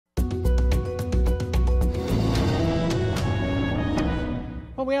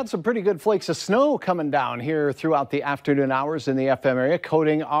Well, we had some pretty good flakes of snow coming down here throughout the afternoon hours in the FM area,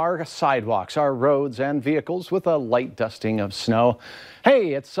 coating our sidewalks, our roads, and vehicles with a light dusting of snow.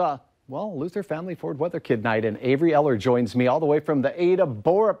 Hey, it's well, Luther Family Ford Weather Kid Night, and Avery Eller joins me all the way from the Ada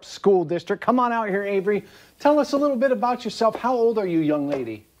Borup School District. Come on out here, Avery. Tell us a little bit about yourself. How old are you, young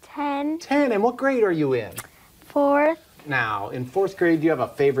lady? 10. 10. And what grade are you in? 4th. Now, in 4th grade, do you have a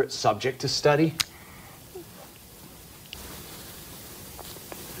favorite subject to study?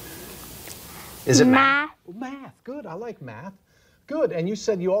 Is it math? Math. Good. I like math. Good. And you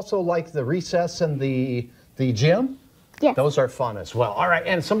said you also like the recess and the gym? Yes. Those are fun as well. All right.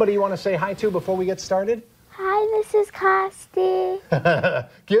 And somebody you want to say hi to before we get started? Hi, Mrs. Costi.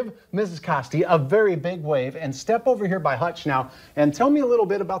 Give Mrs. Costi a very big wave and step over here by Hutch now and tell me a little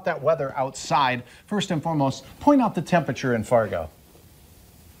bit about that weather outside. First and foremost, point out the temperature in Fargo.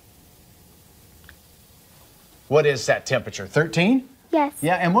 What is that temperature? 13? Yes.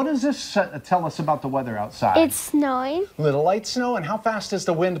 Yeah, and what does this tell us about the weather outside? It's snowing. Little light snow, and how fast is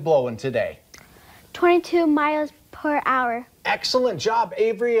the wind blowing today? 22 miles per hour. Excellent job,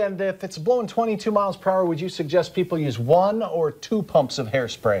 Avery, and if it's blowing 22 miles per hour, would you suggest people use 1 or 2 pumps of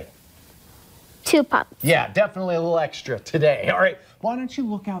hairspray? 2 pumps. Yeah, definitely a little extra today. All right, why don't you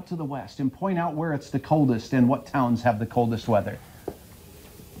look out to the west and point out where it's the coldest and what towns have the coldest weather?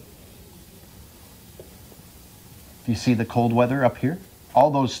 Do you see the cold weather up here?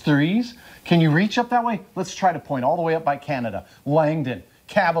 All those 3s? Can you reach up that way? Let's try to point all the way up by Canada. Langdon,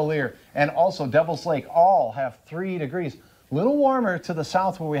 Cavalier, and also Devil's Lake all have 3 degrees. A little warmer to the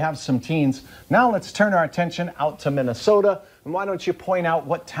south where we have some teens. Now let's turn our attention out to Minnesota. And why don't you point out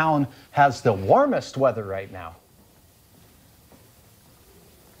what town has the warmest weather right now?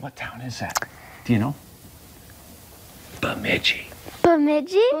 What town is that? Do you know? Bemidji.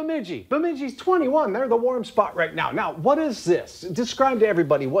 Bemidji? Bemidji. Bemidji's 21. They're the warm spot right now. Now, what is this? Describe to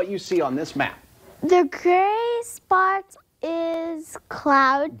everybody what you see on this map. The gray spot is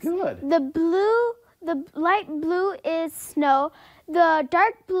clouds. Good. The light blue is snow. The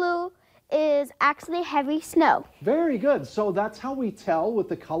dark blue is actually heavy snow. Very good. So that's how we tell with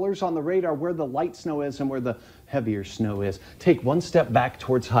the colors on the radar where the light snow is and where the heavier snow is. Take one step back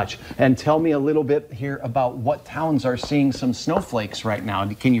towards Hutch and tell me a little bit here about what towns are seeing some snowflakes right now.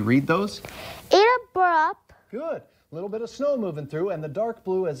 Can you read those? Ada Borup. Good. A little bit of snow moving through, and the dark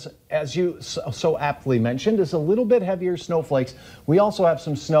blue, as you so aptly mentioned, is a little bit heavier snowflakes. We also have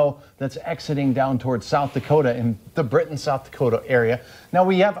some snow that's exiting down towards South Dakota in the Britain, South Dakota area. Now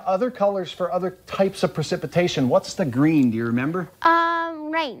we have other colors for other types of precipitation. What's the green? Do you remember?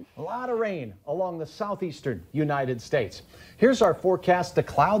 Rain. A lot of rain along the southeastern United States. Here's our forecast. The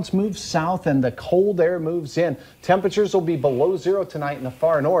clouds move south and the cold air moves in. Temperatures will be below 0 tonight in the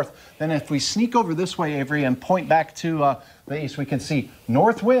far north. Then if we sneak over this way, Avery, and point back to the east, we can see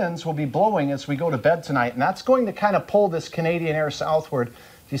north winds will be blowing as we go to bed tonight. And that's going to kind of pull this Canadian air southward. Do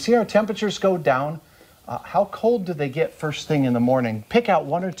you see our temperatures go down? How cold do they get first thing in the morning? Pick out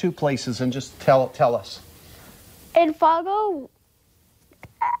 1 or 2 places and just tell us. In Fargo.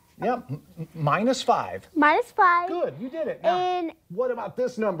 Yep, -5. -5. Good, you did it. Now, And what about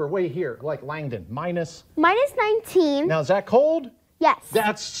this number way here, like Langdon? -19. Now, is that cold? Yes.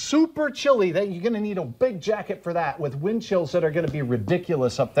 That's super chilly. You're going to need a big jacket for that with wind chills that are going to be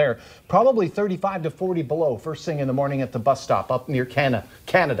ridiculous up there. Probably 35 to 40 below first thing in the morning at the bus stop up near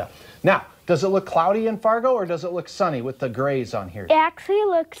Canada. Now, does it look cloudy in Fargo or does it look sunny with the grays on here? It actually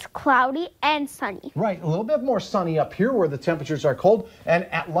looks cloudy and sunny. Right, a little bit more sunny up here where the temperatures are cold. And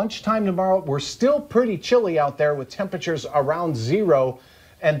at lunchtime tomorrow, we're still pretty chilly out there with temperatures around 0.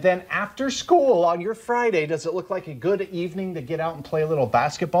 And then after school on your Friday, does it look like a good evening to get out and play a little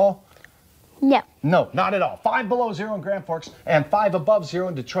basketball? No. No, not at all. 5 below 0 in Grand Forks and 5 above 0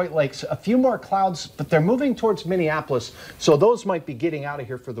 in Detroit Lakes. A few more clouds, but they're moving towards Minneapolis, so those might be getting out of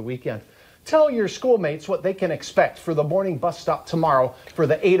here for the weekend. Tell your schoolmates what they can expect for the morning bus stop tomorrow for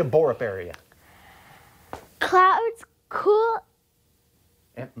the Ada Borup area. Clouds, cool.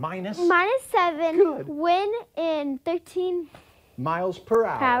 And minus? -7. Good. Wind in 13 miles per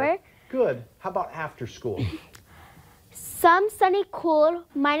hour. hour. Good. How about after school? Some sunny, cool,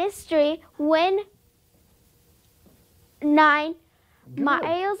 -3. Wind 9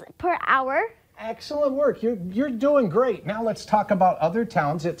 miles per hour. Excellent work. You're doing great. Now let's talk about other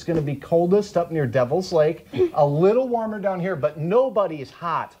towns. It's going to be coldest up near Devil's Lake. A little warmer down here, but nobody's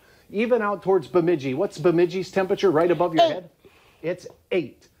hot. Even out towards Bemidji. What's Bemidji's temperature right above your head? It's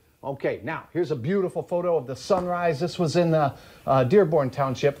 8. Okay, now here's a beautiful photo of the sunrise. This was in Dearborn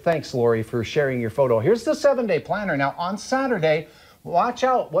Township. Thanks, Lori, for sharing your photo. Here's the 7-day planner. Now on Saturday, watch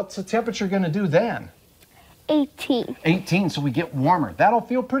out. What's the temperature going to do then? 18. 18, so we get warmer. That'll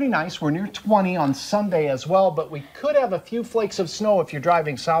feel pretty nice. We're near 20 on Sunday as well, but we could have a few flakes of snow if you're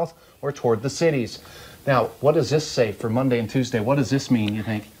driving south or toward the cities. Now, what does this say for Monday and Tuesday? What does this mean, you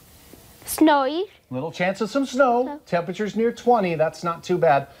think? Snowy. Little chance of some snow. Temperatures near 20. That's not too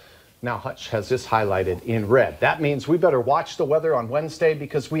bad. Now, Hutch has this highlighted in red. That means we better watch the weather on Wednesday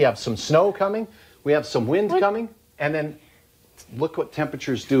because we have some snow coming, we have some wind coming, and then look what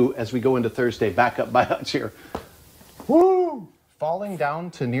temperatures do as we go into Thursday. Back up by Hutch here. Woo! Falling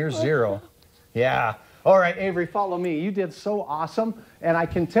down to near zero. Yeah. All right, Avery, follow me. You did so awesome, and I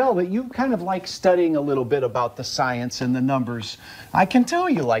can tell that you kind of like studying a little bit about the science and the numbers. I can tell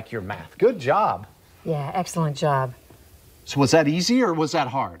you like your math. Good job. Yeah, excellent job. So was that easy or was that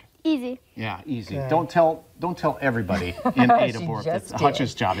hard? Easy. Yeah, easy. Good. Don't tell everybody in Ada She Bork just that did.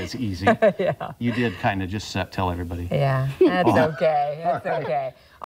 Hutch's job is easy. Yeah. You did kind of just tell everybody. Yeah, that's okay. That's okay.